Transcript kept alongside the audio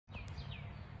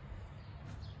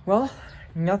Well,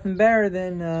 nothing better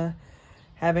than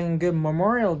having a good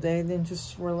Memorial Day than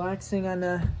just relaxing on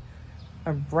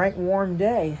a bright, warm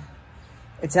day.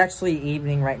 It's actually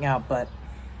evening right now, but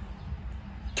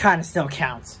kind of still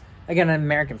counts. I got an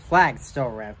American flag still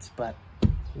ripped, but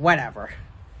whatever.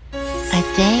 A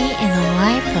day in the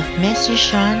life of Mr.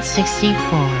 Sean 64.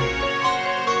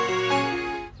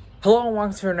 Hello and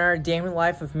welcome to another day in the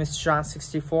life of Mr. Sean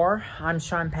 64. I'm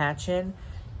Sean Patchen,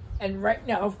 and right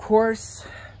now, of course,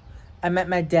 I'm at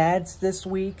my dad's this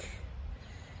week,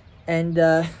 and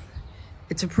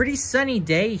it's a pretty sunny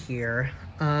day here.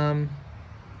 You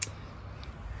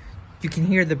can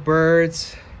hear the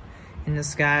birds in the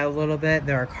sky a little bit.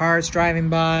 There are cars driving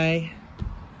by.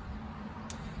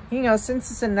 You know,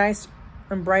 since it's a nice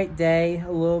and bright day,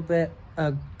 a little bit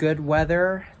of good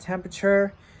weather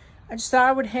temperature, I just thought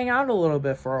I would hang out a little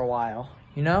bit for a while,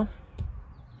 you know?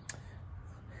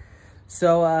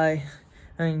 So, I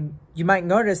mean, you might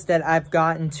notice that I've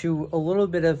gotten to a little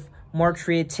bit of more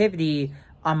creativity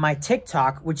on my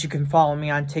TikTok, which you can follow me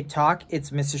on TikTok.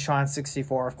 It's Mr. Sean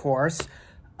 64, of course.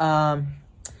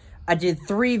 I did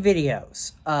 3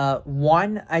 videos.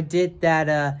 One, I did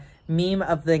that meme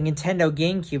of the Nintendo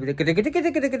GameCube.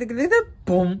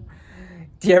 Boom.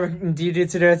 Do you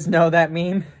dudes know that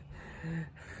meme?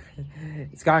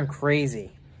 It's gone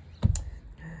crazy.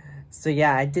 So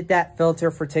yeah, I did that filter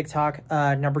for TikTok.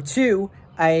 Number 2,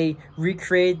 I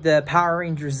recreated the Power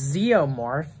Rangers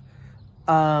Zeomorph,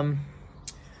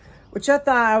 which I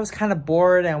thought I was kind of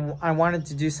bored and I wanted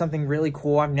to do something really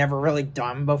cool I've never really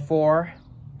done before.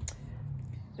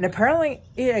 And apparently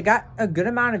it got a good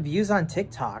amount of views on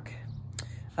TikTok.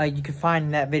 You can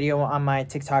find that video on my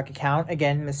TikTok account.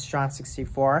 Again, Mr. Sean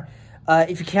 64.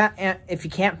 If you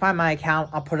can't find my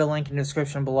account, I'll put a link in the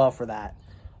description below for that.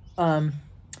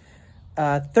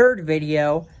 Third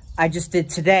video I just did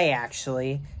today,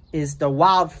 actually, is the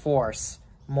Wild Force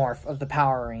morph of the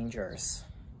Power Rangers.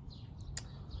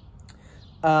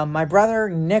 My brother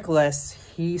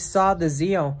Nicholas, he saw the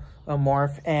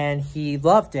Zeomorph and he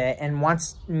loved it and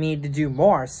wants me to do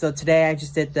more. So today I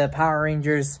just did the Power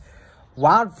Rangers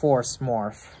Wild Force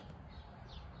morph.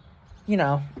 You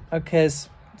know, because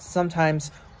sometimes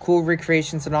cool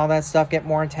recreations and all that stuff get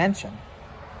more attention.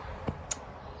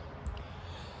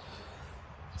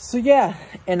 So yeah,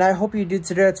 and I hope you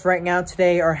dudes right now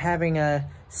today are having a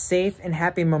safe and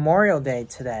happy Memorial Day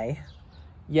today.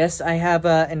 Yes, I have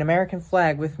an American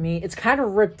flag with me. It's kind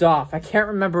of ripped off. I can't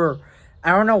remember, I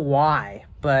don't know why,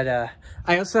 but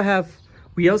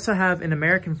we also have an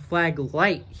American flag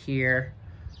light here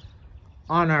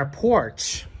on our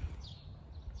porch.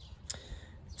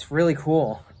 It's really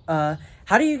cool. How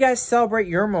do you guys celebrate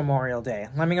your Memorial Day?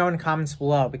 Let me know in the comments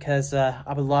below because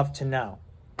I would love to know.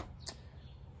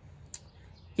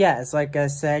 Yeah, it's like I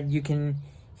said, you can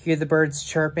hear the birds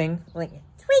chirping, like,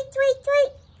 tweet, tweet,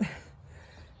 tweet.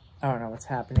 I don't know what's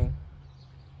happening.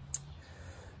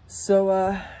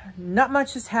 So, not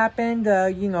much has happened.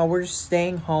 You know, we're just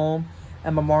staying home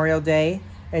on Memorial Day.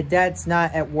 Dad's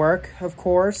not at work, of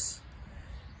course,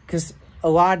 because a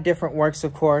lot of different works,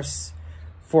 of course,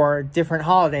 for different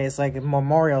holidays, like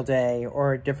Memorial Day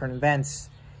or different events,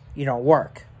 you don't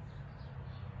work.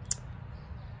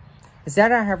 Has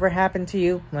that ever happened to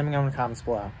you? Let me know in the comments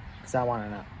below, because I want to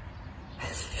know.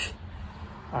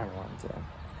 I don't want to.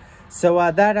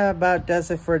 So that about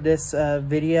does it for this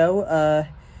video.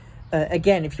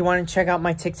 Again, if you want to check out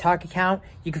my TikTok account,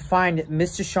 you can find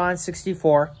Mr. Sean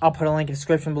 64. I'll put a link in the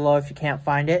description below if you can't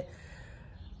find it.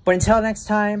 But until next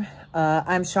time,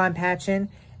 I'm Sean Patchen,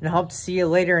 and I hope to see you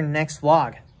later in the next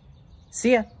vlog.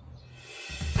 See ya!